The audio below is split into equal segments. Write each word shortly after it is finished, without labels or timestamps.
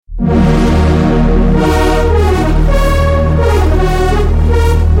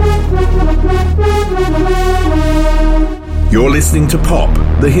listening to Pop,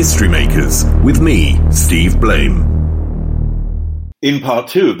 The History Makers, with me, Steve Blame. In part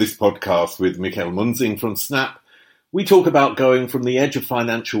 2 of this podcast with Mikkel Munzing from Snap, we talk about going from the edge of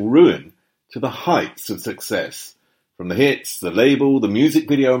financial ruin to the heights of success. From the hits, the label, the music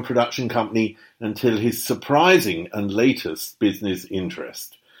video and production company, until his surprising and latest business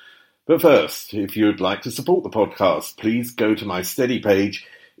interest. But first, if you'd like to support the podcast, please go to my Steady page,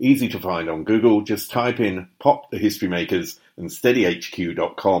 easy to find on Google. Just type in Pop the History Makers and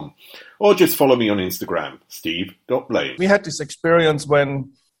steadyhq.com. Or just follow me on Instagram, steve.blame. We had this experience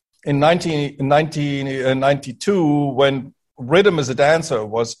when, in 1992, when Rhythm as a Dancer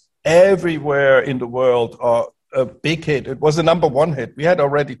was everywhere in the world, a big hit. It was a number one hit. We had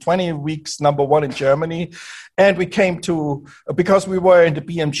already 20 weeks number one in Germany. And we came to, because we were in the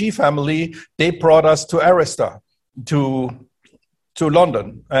BMG family, they brought us to Arista, to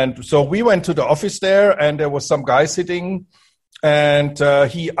London. And so we went to the office there, and there was some guy sitting, and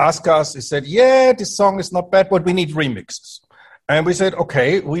he asked us, he said, yeah, this song is not bad, but we need remixes. And we said,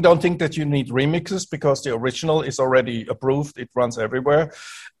 okay, we don't think that you need remixes because the original is already approved. It runs everywhere.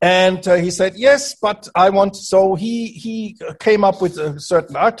 And he said, yes, but I want, so he came up with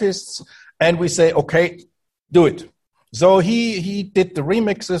certain artists, and we say, okay, do it. So he did the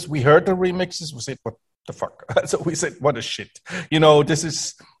remixes. We heard the remixes. We said, what the fuck? So we said, what a shit. You know, this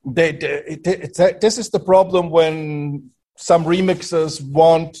is the problem when some remixers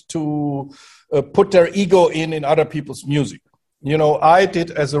want to put their ego in other people's music. You know, I did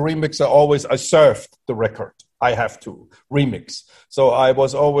as a remixer always, I served the record. I have to remix. So I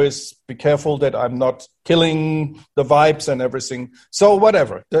was always be careful that I'm not killing the vibes and everything. So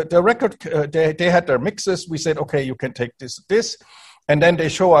whatever. The record, they had their mixes. We said, okay, you can take this. And then they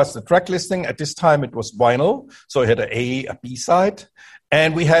show us the track listing. At this time, it was vinyl. So it had a B side.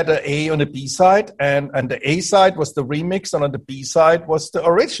 And we had an A on the B side. And the A side was the remix. And on the B side was the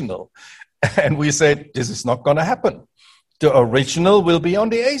original. And we said, this is not going to happen. The original will be on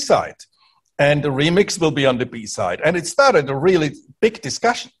the A side, and the remix will be on the B side. And it started a really big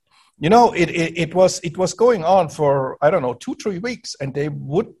discussion. You know, it was going on for, I don't know, 2-3 weeks, and they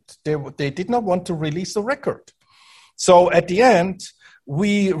did not want to release the record. So at the end,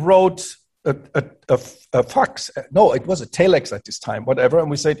 we wrote a fax. No, it was a telex at this time, whatever. And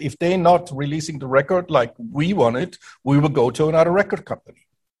we said, if they're not releasing the record like we want it, we will go to another record company.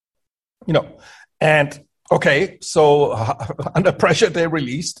 You know, and okay, so under pressure they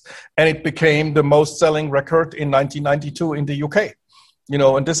released, and it became the most selling record in 1992 in the UK. You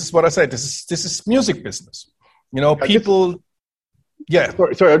know, and this is what I said. This is music business. You know, people. Yeah.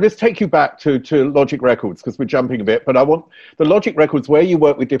 Sorry. I'll just take you back to Logic Records because we're jumping a bit. But I want the Logic Records where you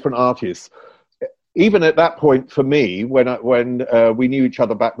work with different artists. Even at that point, for me, when we knew each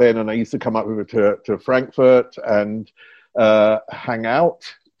other back then, and I used to come up with to Frankfurt and hang out,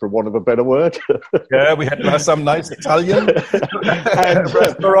 for want of a better word. Yeah, we had some nice Italian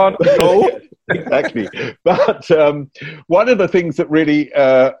restaurant to go. Exactly. But one of the things that really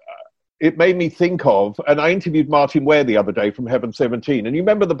it made me think of, and I interviewed Martin Ware the other day from Heaven 17, and you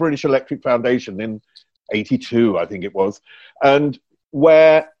remember the British Electric Foundation in 82, I think it was, and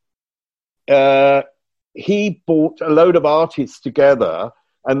where he brought a load of artists together,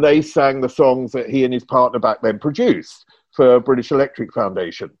 and they sang the songs that he and his partner back then produced for British Electric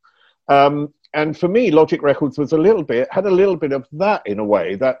Foundation. And for me, Logic Records was had a little bit of that in a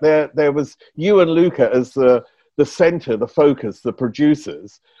way, that there was you and Luca as the center, the focus, the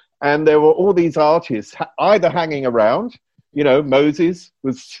producers, and there were all these artists either hanging around, you know, Moses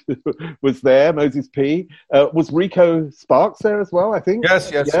was there, Moses P. Was Rico Sparks there as well, I think?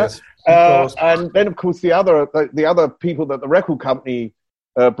 Yes. And then, of course, the other people that the record company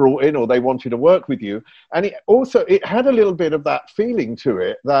brought in, or they wanted to work with you. And it had a little bit of that feeling to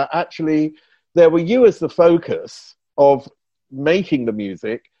it, that actually there were you as the focus of making the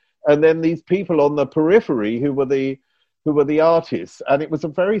music, and then these people on the periphery who were the artists. And it was a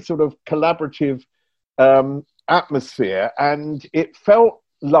very sort of collaborative atmosphere, and it felt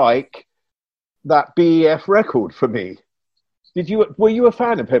like that BEF record for me. Were you a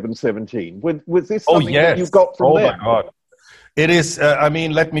fan of Heaven 17? Was this something that you got from there? Oh my God. It is,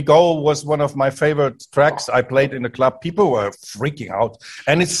 Let Me Go was one of my favorite tracks I played in the club. People were freaking out.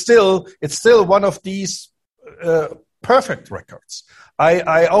 And it's still one of these perfect records.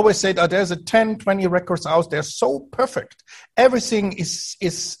 I always say that there's 10, 20 records out there so perfect. Everything is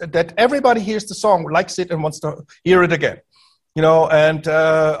that everybody hears the song, likes it, and wants to hear it again. You know, and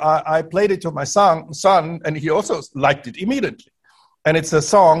I played it to my son, and he also liked it immediately. And it's a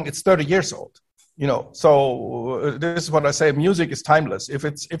song, it's 30 years old. You know, so this is what I say. Music is timeless. If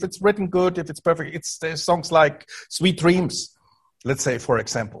it's written good, if it's perfect, there's songs like "Sweet Dreams." Let's say, for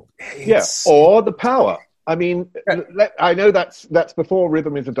example. Or the power. I mean, I know that's before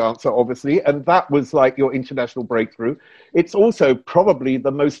Rhythm is a Dancer, obviously, and that was like your international breakthrough. It's also probably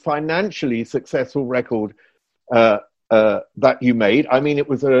the most financially successful record that you made. I mean, it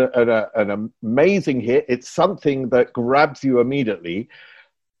was an amazing hit. It's something that grabs you immediately.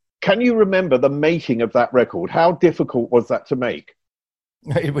 Can you remember the making of that record? How difficult was that to make?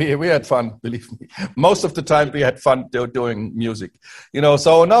 We had fun, believe me. Most of the time we had fun doing music,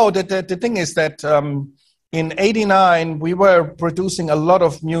 So no, the thing is that in '89 we were producing a lot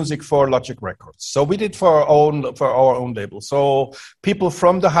of music for Logic Records. So we did for our own label. So people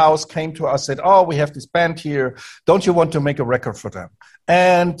from the house came to us, said, "Oh, we have this band here. Don't you want to make a record for them?"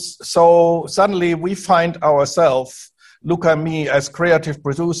 And so suddenly we find ourselves, Luca and me, as creative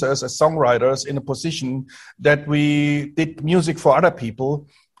producers, as songwriters, in a position that we did music for other people,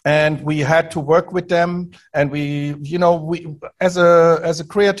 and we had to work with them. And we as a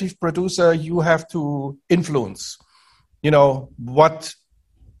creative producer, you have to influence,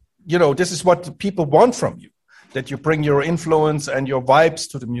 this is what people want from you, that you bring your influence and your vibes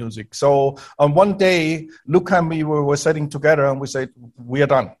to the music. So on one day, Luca and me were sitting together and we said, we are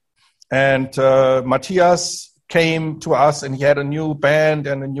done. And Matthias came to us and he had a new band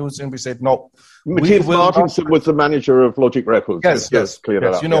and and we said, no. Matthias Martinson was the manager of Logic Records. Yes, clear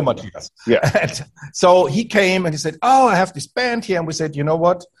that up. Matthias. Yeah. And so he came and he said, "Oh, I have this band here." And we said, "You know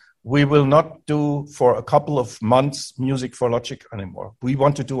what? We will not do for a couple of months music for Logic anymore. We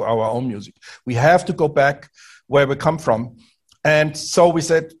want to do our own music. We have to go back where we come from." And so we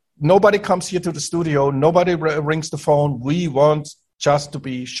said, nobody comes here to the studio. Nobody rings the phone. We want just to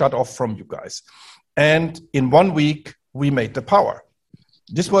be shut off from you guys. And in 1 week, we made The Power.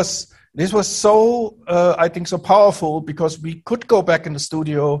 This was so, I think, so powerful because we could go back in the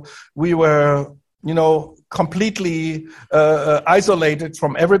studio. We were, completely isolated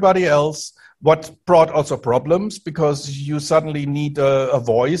from everybody else, what brought also problems because you suddenly need a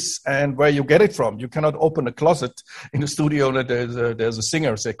voice, and where you get it from. You cannot open a closet in the studio and there's a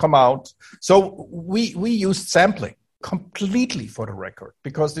singer say, "Come out." So we used sampling completely for the record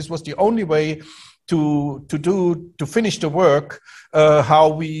because this was the only way to finish the work, how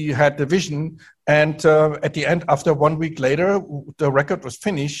we had the vision. And at the end, after 1 week later, the record was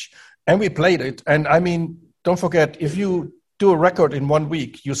finished and we played it. And I mean, don't forget, if you do a record in 1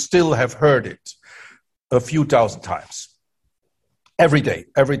 week, you still have heard it a few thousand times. Every day.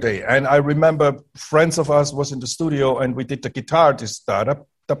 And I remember friends of us was in the studio and we did the guitar, this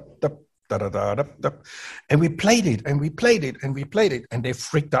da-da-da-da-da, and we played it and we played it and we played it, and they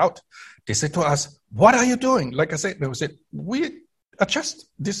freaked out. They said to us, "What are you doing?" Like I said, they said, "We adjust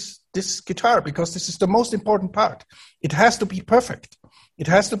this guitar because this is the most important part. It has to be perfect. It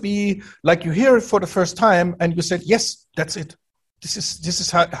has to be like you hear it for the first time and you said, yes, that's it. This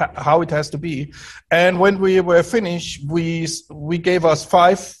is how it has to be." And when we were finished, we gave us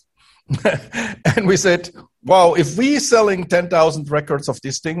 5 and we said, "Wow, if we selling 10,000 records of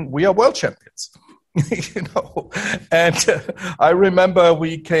this thing, we are world champions." And I remember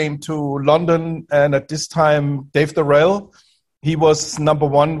we came to London, and at this time, Dave Darrell, he was number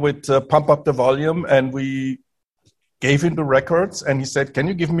 1 with Pump Up the Volume, and we gave him the records, and he said, "Can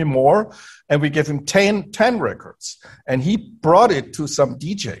you give me more?" And we gave him 10 records, and he brought it to some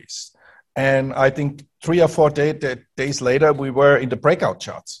DJs. And I think 3 or 4 days later, we were in the breakout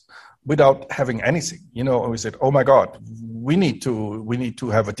charts without having anything, and we said, "Oh my God, we need to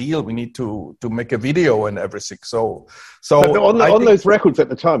have a deal. We need to make a video and everything." So on those records at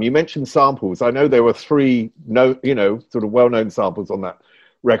the time, you mentioned samples. I know there were 3, sort of well-known samples on that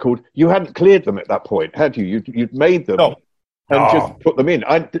record. You hadn't cleared them at that point, had you? You'd made them just put them in.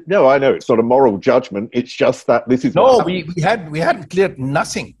 I know it's not a moral judgment. It's just that this is we hadn't cleared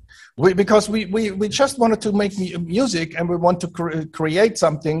nothing. Because we just wanted to make music and we want to create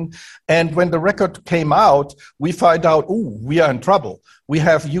something. And when the record came out, we find out, we are in trouble. We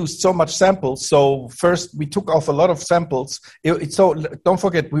have used so much samples. So first we took off a lot of samples. So don't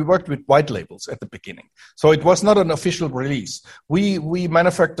forget, we worked with white labels at the beginning. So it was not an official release. We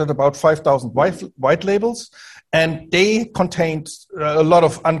manufactured about 5,000 white labels, and they contained a lot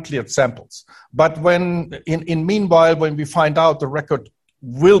of uncleared samples. But meanwhile, when we find out the record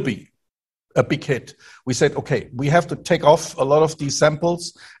will be a big hit, we said, okay, we have to take off a lot of these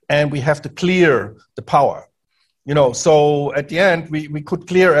samples and we have to clear the power. So at the end, we could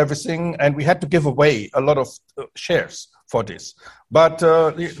clear everything, and we had to give away a lot of shares for this. But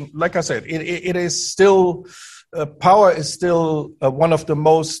like I said, it is still, Power is still one of the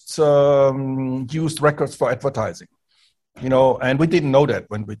most used records for advertising. and we didn't know that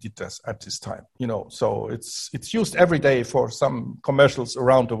when we did this at this time, so it's used every day for some commercials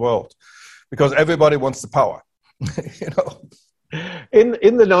around the world because everybody wants the power. In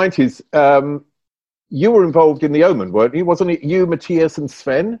the 90s, you were involved in the Omen, weren't you? Wasn't it you, Matthias, and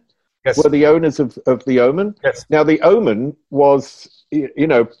Sven? Yes. Were the owners of the Omen? Yes. Now, the Omen was,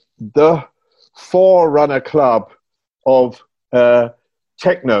 the forerunner club of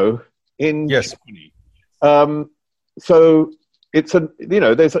techno in Germany. So it's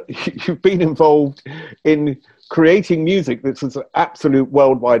you've been involved in creating music that's an absolute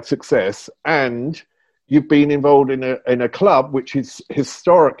worldwide success, and you've been involved in a club which is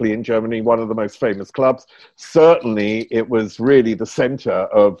historically in Germany one of the most famous clubs. Certainly, it was really the center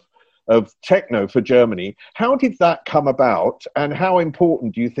of techno for Germany. How did that come about, and how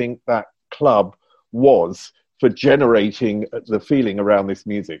important do you think that club was for generating the feeling around this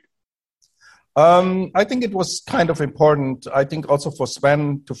music? I think it was kind of important. I think also for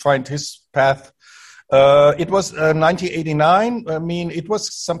Sven to find his path. It was 1989. I mean, it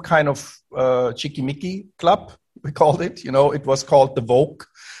was some kind of chicky-micky club, we called it. It was called the Vogue.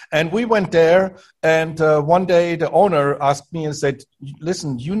 And we went there, and one day the owner asked me and said,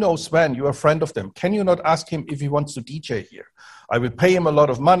 listen, Sven, you're a friend of them. Can you not ask him if he wants to DJ here? I will pay him a lot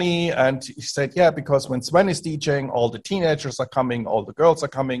of money. And he said, yeah, because when Sven is DJing, all the teenagers are coming, all the girls are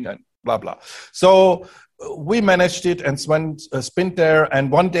coming, and blah, blah. So we managed it, and Sven spent there.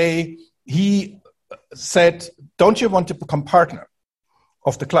 And one day he said, don't you want to become partner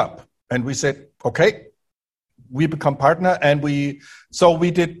of the club? And we said, okay. We become partner, and we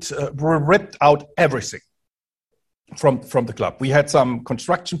ripped out everything from the club. We had some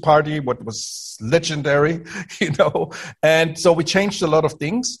construction party, what was legendary, and so we changed a lot of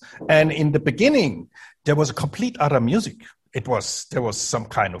things. And in the beginning, there was a complete other music. There was some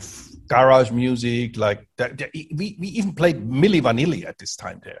kind of garage music like that. We even played Milli Vanilli at this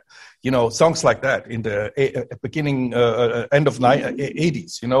time there, songs like that in the beginning, end of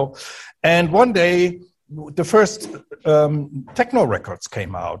 80s, And one day, the first techno records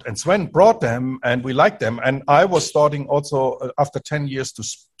came out, and Sven brought them, and we liked them. And I was starting also after 10 years to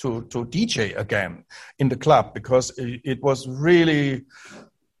DJ again in the club, because it was really,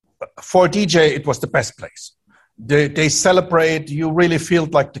 for DJ, it was the best place. They celebrate, you really feel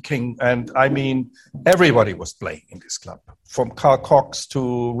like the king. And I mean, everybody was playing in this club, from Carl Cox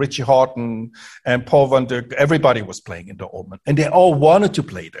to Richie Hawtin and Paul van Dyk. Everybody was playing in the Omen, and they all wanted to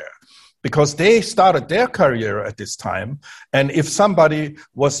play there, because they started their career at this time. And if somebody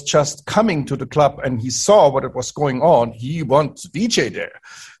was just coming to the club and he saw what was going on, he wanted to DJ there.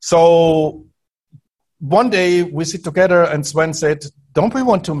 So one day we sit together, and Sven said, don't we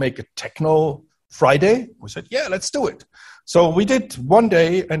want to make a techno Friday? We said, yeah, let's do it. So we did one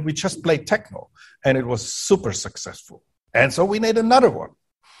day, and we just played techno, and it was super successful. And so we made another one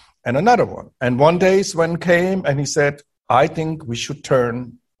and another one. And one day Sven came and he said, I think we should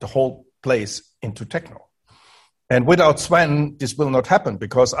turn the whole place into techno. And without Sven, this will not happen,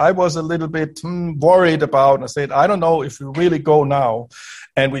 because I was a little bit worried about, I said, I don't know if we really go now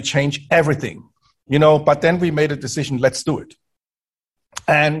and we change everything, but then we made a decision, let's do it.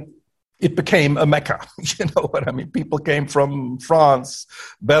 And it became a mecca, what I mean? People came from France,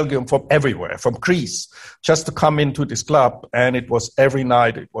 Belgium, from everywhere, from Greece, just to come into this club. And it was every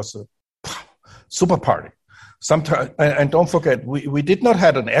night, it was a super party. Sometimes, and don't forget, we did not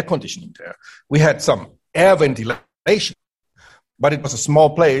have an air conditioning there. We had some air ventilation, but it was a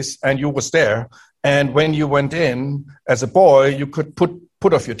small place, and you was there. And when you went in as a boy, you could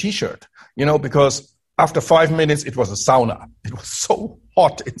put off your T-shirt, because after 5 minutes, it was a sauna. It was so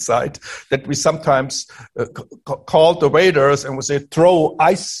hot inside that we sometimes called the waiters and would say, throw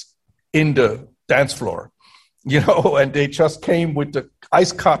ice in the dance floor, and they just came with the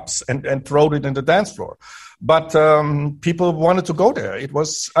ice cups and throw it in the dance floor. But people wanted to go there.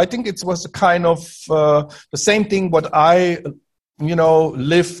 I think it was a kind of the same thing what I,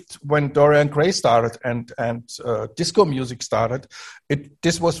 lived when Dorian Gray started and disco music started.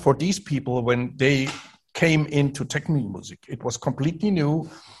 This was for these people when they came into techno music. It was completely new,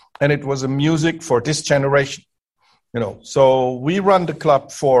 and it was a music for this generation. So we run the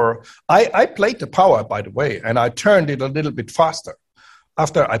club I played the power, by the way, and I turned it a little bit faster.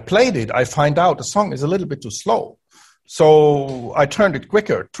 After I played it, I find out the song is a little bit too slow. So I turned it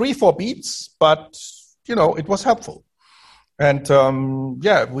quicker, 3-4 beats, but, it was helpful. And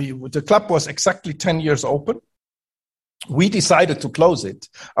the club was exactly 10 years open. We decided to close it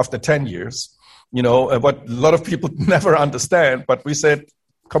after 10 years, what a lot of people never understand. But we said,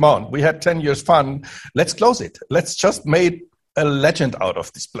 come on, we had 10 years fun. Let's close it. Let's just make a legend out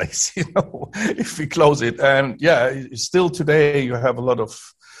of this place, if we close it. And still today you have a lot of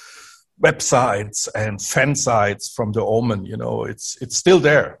websites and fan sites from the Omen, it's still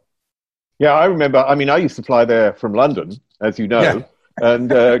there. Yeah, I remember, I used to fly there from London, as you know, and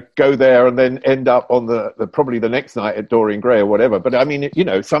go there and then end up on the probably the next night at Dorian Gray or whatever. But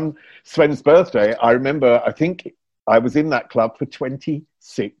some Sven's birthday, I remember, I think I was in that club for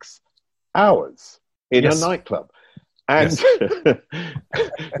 26 hours in a nightclub. And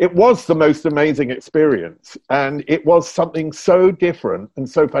it was the most amazing experience. And it was something so different and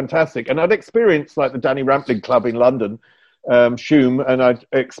so fantastic. And I'd experienced like the Danny Rampling Club in London, Shoom, and I'd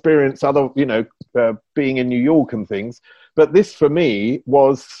experienced other, being in New York and things. But this for me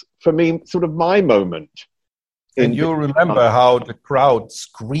was sort of my moment. And you remember how the crowd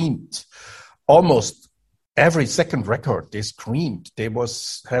screamed almost every second record. They screamed. They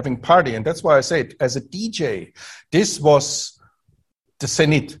was having party. And that's why I said, as a DJ, this was the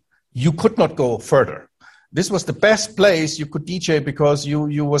zenith. You could not go further. This was the best place you could DJ because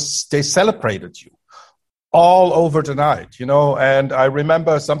they celebrated you all over the night, and I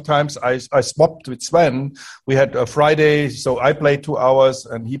remember sometimes I swapped with Sven. We had a Friday, so I played 2 hours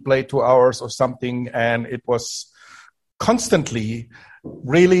and he played 2 hours or something, and it was constantly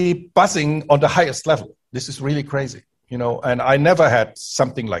really buzzing on the highest level. This is really crazy, and I never had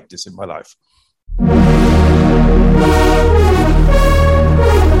something like this in my life.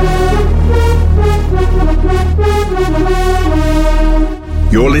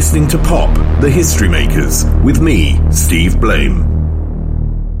 You're listening to Pop, The History Makers, with me, Steve Blame.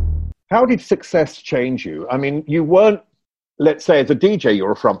 How did success change you? You weren't, let's say as a DJ,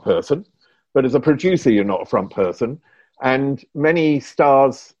 you're a front person, but as a producer, you're not a front person. And many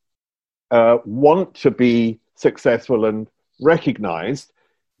stars want to be successful and recognized,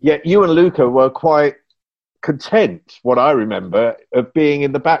 yet you and Luca were quite content, what I remember, of being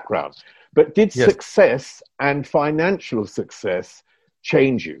in the background. But did success and financial success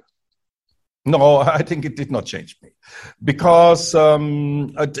change you? No, I think it did not change me, because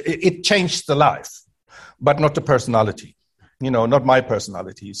it changed the life, but not the personality. Not my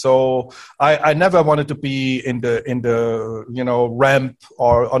personality. So I never wanted to be in the ramp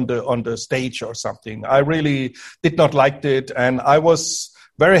or on the stage or something. I really did not like it, and I was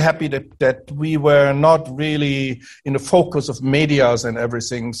very happy that we were not really in the focus of medias and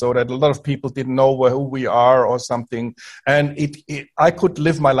everything, so that a lot of people didn't know who we are or something. And I could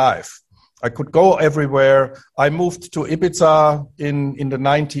live my life. I could go everywhere. I moved to Ibiza in the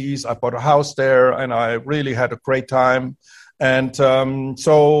 90s. I bought a house there, and I really had a great time. And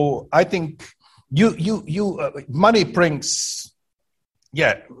so I think money brings,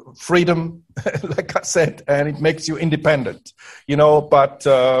 freedom, like I said, and it makes you independent, but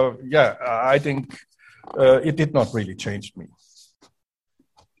I think it did not really change me.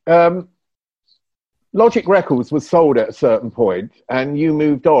 Logic Records was sold at a certain point and you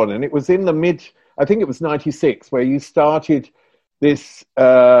moved on, and it was in the I think it was 96, where you started this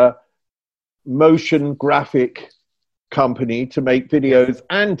motion graphic company to make videos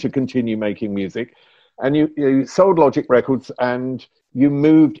and to continue making music. And you sold Logic Records and you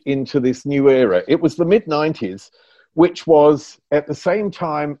moved into this new era. It was the mid-90s, which was at the same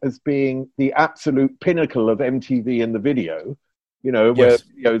time as being the absolute pinnacle of MTV in the video, where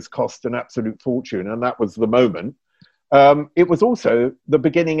videos cost an absolute fortune, and that was the moment. It was also the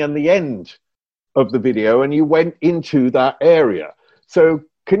beginning and the end of the video, and you went into that area. So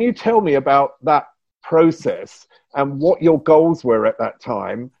can you tell me about that process and what your goals were at that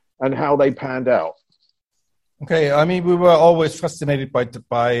time and how they panned out? Okay, we were always fascinated by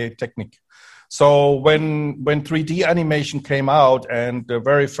technique. So when 3D animation came out and the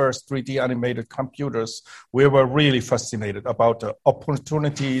very first 3D animated computers, we were really fascinated about the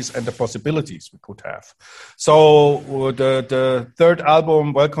opportunities and the possibilities we could have. So the third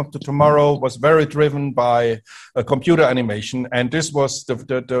album, Welcome to Tomorrow, was very driven by computer animation. And this was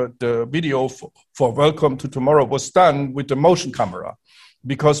the video for Welcome to Tomorrow was done with the motion camera,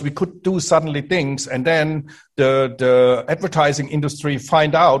 because we could do suddenly things, and then the advertising industry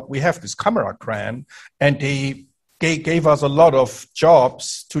find out we have this camera crane, and they gave us a lot of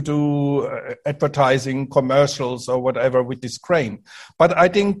jobs to do advertising, commercials, or whatever with this crane. But I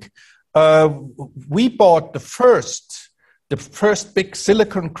think we bought the first big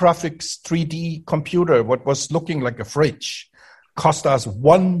Silicon Graphics 3D computer, what was looking like a fridge, cost us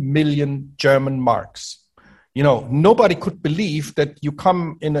 1 million German marks. Nobody could believe that you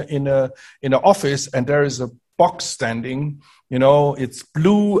come in a office and there is a box standing, it's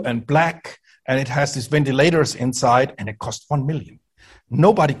blue and black and it has these ventilators inside and it cost 1 million.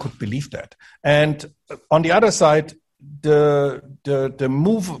 Nobody could believe that. And on the other side, the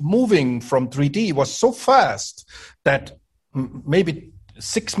moving from 3D was so fast that maybe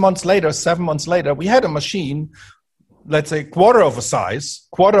 6 months later, 7 months later, we had a machine, let's say quarter of a size,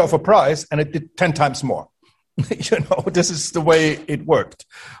 quarter of a price, and it did 10 times more. This is the way it worked.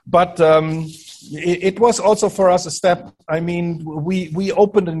 But it was also for us a step. I mean, we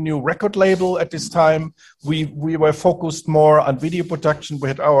opened a new record label at this time. We were focused more on video production. We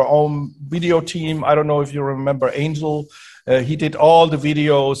had our own video team. I don't know if you remember Angel. He did all the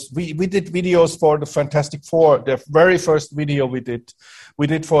videos. We did videos for the Fantastic Four, the very first video we did. We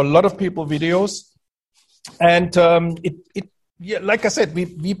did for a lot of people videos. And like I said,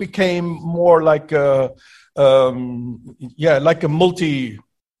 we became more like a multi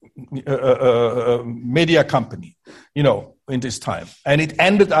media company, in this time. And it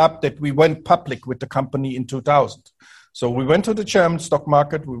ended up that we went public with the company in 2000. So we went to the German stock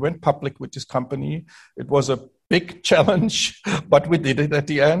market. We went public with this company. It was a big challenge, but we did it at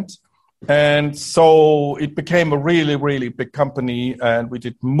the end. And so it became a really, really big company, and we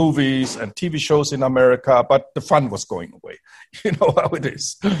did movies and TV shows in America, but the fun was going away. You know how it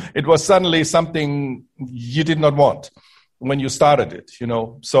is. It was suddenly something you did not want when you started it,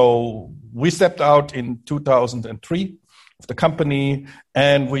 So we stepped out in 2003 of the company,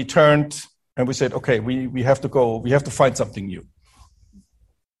 and we turned and we said, okay, we have to go. We have to find something new.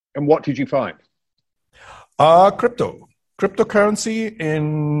 And what did you find? Cryptocurrency.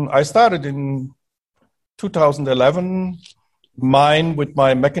 I started in 2011, mine with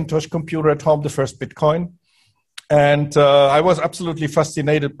my Macintosh computer at home, the first Bitcoin. And I was absolutely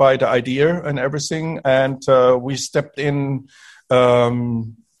fascinated by the idea and everything. And we stepped in. I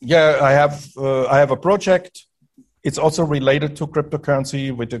have a project. It's also related to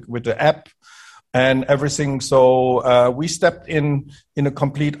cryptocurrency with the app and everything. So we stepped in a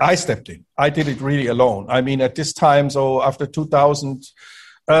complete. I stepped in. I did it really alone. I mean, at this time, so after 2000,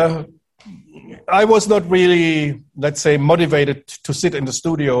 I was not really, let's say, motivated to sit in the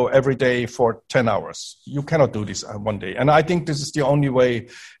studio every day for 10 hours. You cannot do this one day. And I think this is the only way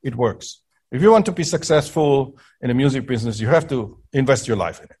it works. If you want to be successful in the music business, you have to invest your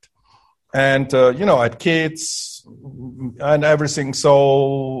life in it. And, I had kids and everything.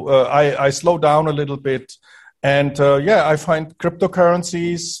 So I slowed down a little bit. And, I find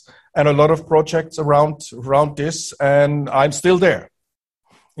cryptocurrencies and a lot of projects around this. And I'm still there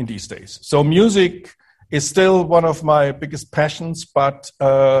in these days. So music is still one of my biggest passions, but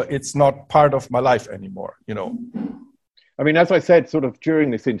it's not part of my life anymore, I mean, as I said, sort of during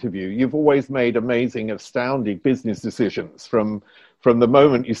this interview, you've always made amazing, astounding business decisions from the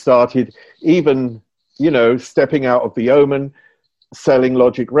moment you started, even, stepping out of the Omen, selling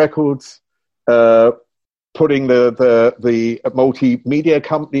Logic Records, putting the multimedia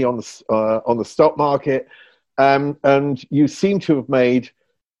company on the stock market. And you seem to have made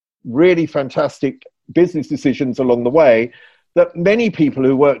really fantastic business decisions along the way that many people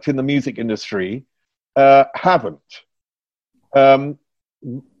who worked in the music industry haven't.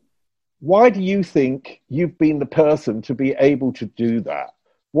 Why do you think you've been the person to be able to do that?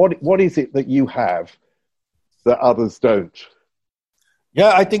 What is it that you have that others don't?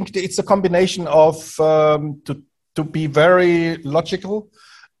 Yeah, I think it's a combination of to be very logical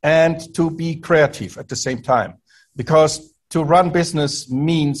and to be creative at the same time, because to run business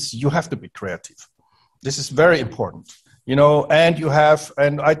means you have to be creative. This is very important, and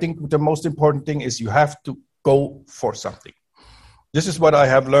I think the most important thing is you have to go for something. This is what I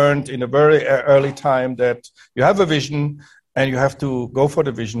have learned in a very early time, that you have a vision and you have to go for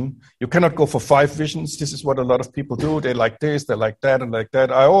the vision. You cannot go for 5 visions. This is what a lot of people do. They like this, they like that, and like that.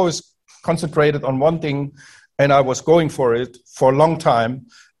 I always concentrated on one thing, and I was going for it for a long time.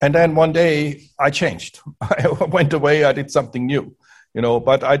 And then one day I changed. I went away. I did something new,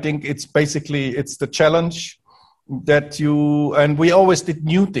 but I think it's the challenge that and we always did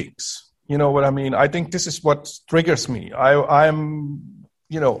new things. You know what I mean? I think this is what triggers me. I don't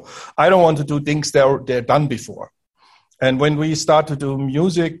want to do things that they're done before. And when we start to do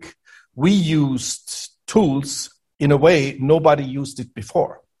music, we used tools in a way nobody used it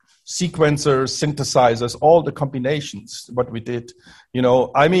before. Sequencers, synthesizers, all the combinations, what we did,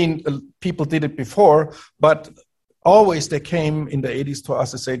 people did it before, but always they came in the 80s to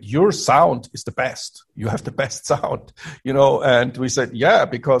us and said, your sound is the best. You have the best sound, and we said, yeah,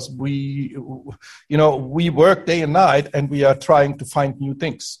 because we work day and night and we are trying to find new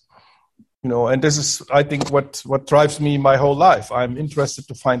things, and this is, I think, what drives me my whole life. I'm interested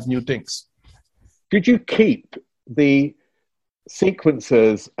to find new things. Did you keep the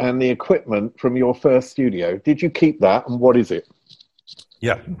sequencers and the equipment from your first studio? Did you keep that, and what is it?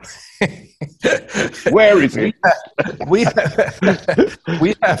 Yeah. Where is it? We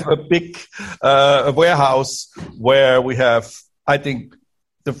have a big warehouse where we have, I think,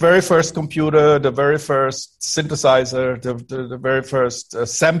 the very first computer, the very first synthesizer, the very first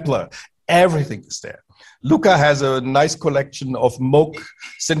sampler. Everything is there. Luca has a nice collection of Moog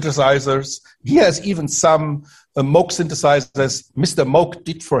synthesizers. He has even some Moog synthesizers Mr. Moog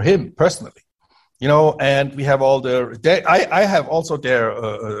did for him personally. And we have all I have also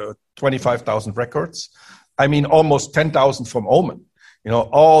there 25,000 records. I mean, almost 10,000 from Oman.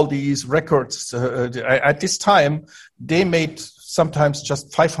 All these records. At this time, they made sometimes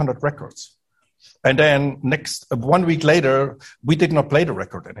just 500 records. And then 1 week later, we did not play the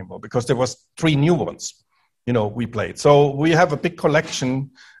record anymore because there was 3 new ones, we played. So we have a big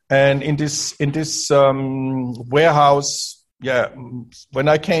collection. And in this warehouse, yeah, when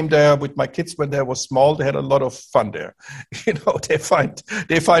I came there with my kids when they were small, they had a lot of fun there. They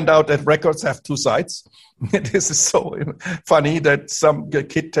find out that records have 2 sides. This is so funny that some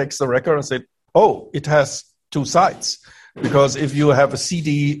kid takes the record and said, "Oh, it has 2 sides." Because if you have a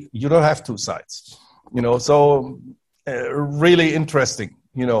CD, you don't have 2 sides. So really interesting.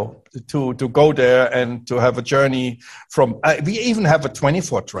 To go there and to have a journey from. We even have a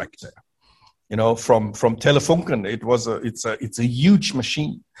 24 track there. From Telefunken, it's a huge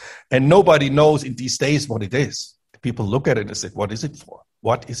machine, and nobody knows in these days what it is. People look at it and say, "What is it for?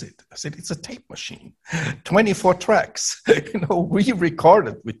 What is it?" I said, "It's a tape machine, 24 tracks." We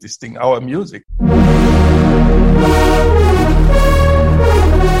recorded with this thing our music.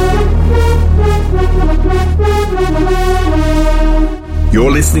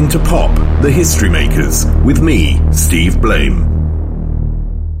 You're listening to Pop, the History Makers, with me, Steve Blame.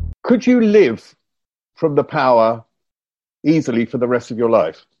 Could you live from the power easily for the rest of your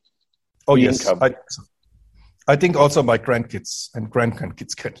life? Oh, yes. I think also my grandkids and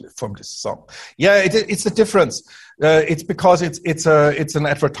grandkids can live from this song. Yeah, it's a difference. It's because it's an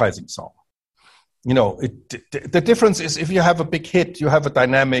advertising song. The difference is if you have a big hit, you have a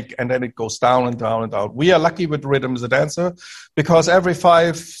dynamic, and then it goes down and down and down. We are lucky with Rhythm is a Dancer because every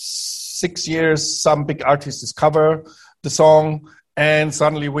 5-6 years, some big artists cover the song. And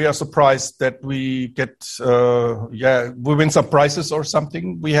suddenly we are surprised that we get, we win some prizes or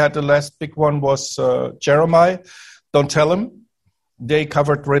something. We had the last big one was Jeremiah, Don't Tell Him. They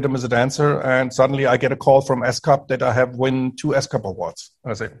covered Rhythm is a Dancer, and suddenly I get a call from ASCAP that I have won 2 ASCAP awards.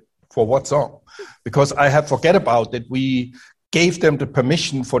 And I say, for what song? Because I had forget about that we gave them the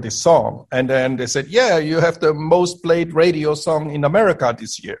permission for this song. And then they said, yeah, you have the most played radio song in America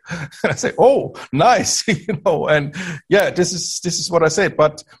this year. And I say, oh, nice. And yeah, this is what I said.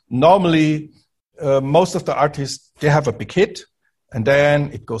 But normally, most of the artists, they have a big hit and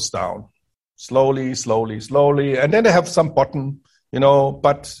then it goes down slowly. And then they have some bottom,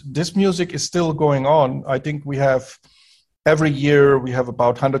 but this music is still going on. I think we have every year, we have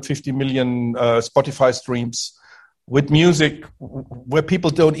about 150 million Spotify streams with music where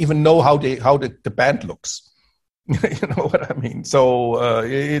people don't even know how the band looks. You know what I mean? So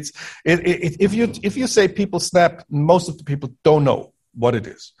if you say people snap, most of the people don't know what it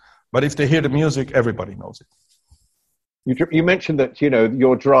is. But if they hear the music, everybody knows it. You mentioned that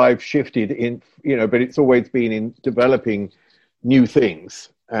your drive shifted in but it's always been in developing new things,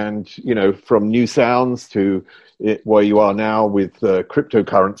 and from new sounds to where you are now with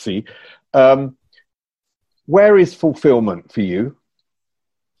cryptocurrency. Where is fulfillment for you?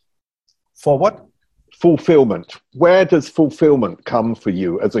 For what? Fulfillment. Where does fulfillment come for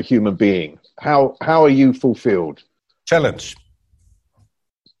you as a human being? How are you fulfilled? Challenge.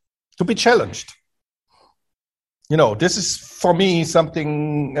 To be challenged. This is for me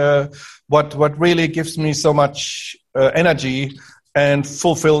something what really gives me so much energy and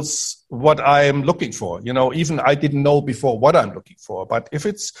fulfills what I am looking for. Even I didn't know before what I'm looking for. But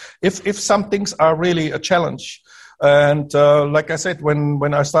if some things are really a challenge, and like I said,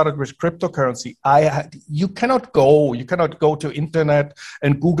 when I started with cryptocurrency, you cannot go to internet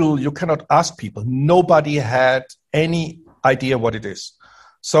and Google. You cannot ask people. Nobody had any idea what it is.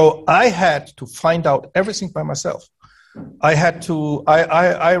 So I had to find out everything by myself.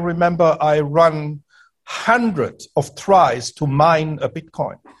 I remember I run hundreds of tries to mine a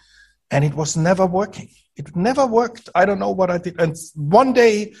Bitcoin, and it was never working. It never worked. I don't know what I did. And one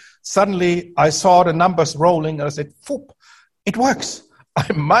day, suddenly, I saw the numbers rolling, and I said, "Foop, it works.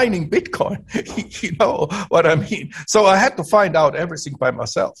 I'm mining Bitcoin." You know what I mean? So I had to find out everything by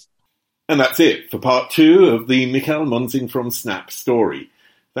myself. And that's it for part 2 of the Michael Munzing from Snap story.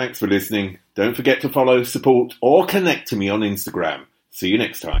 Thanks for listening. Don't forget to follow, support, or connect to me on Instagram. See you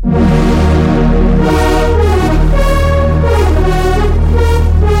next time.